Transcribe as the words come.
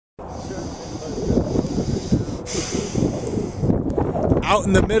Out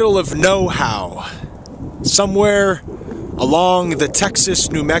in the middle of know-how, somewhere along the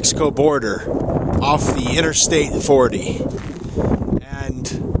Texas-New Mexico border, off the Interstate 40. And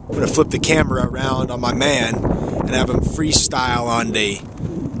I'm going to flip the camera around on my man and have him freestyle on a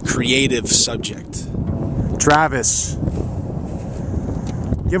creative subject. Travis,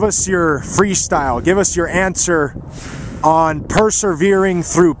 give us your freestyle. Give us your answer on persevering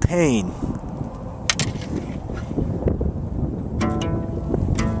through pain.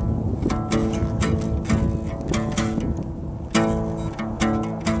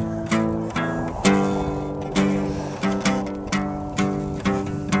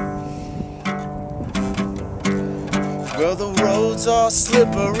 Well, the roads are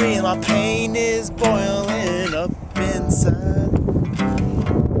slippery and my pain is boiling up inside.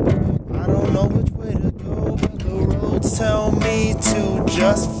 I don't know which way to go, but the roads tell me to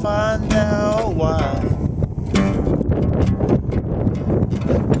just find out why.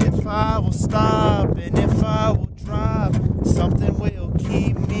 If I will stop and if I will drop, something will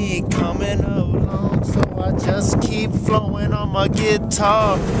keep me coming along. So I just keep flowing on my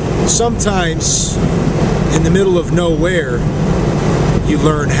guitar. Sometimes, in the middle of nowhere, you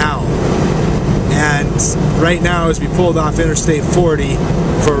learn how. And right now, as we pulled off Interstate 40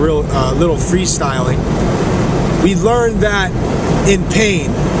 for a real little freestyling, we learned that in pain,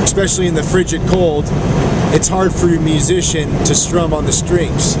 especially in the frigid cold, it's hard for a musician to strum on the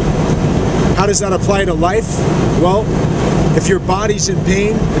strings. How does that apply to life? Well, if your body's in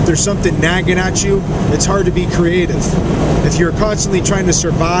pain, if there's something nagging at you, it's hard to be creative. If you're constantly trying to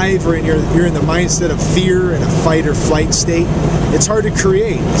survive, or you're in the mindset of fear and a fight or flight state, it's hard to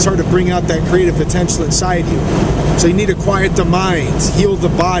create. It's hard to bring out that creative potential inside you. So you need to quiet the mind, heal the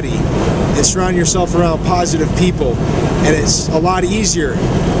body, and surround yourself around positive people. And it's a lot easier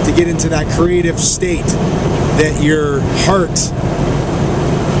to get into that creative state that your heart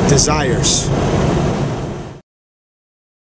desires.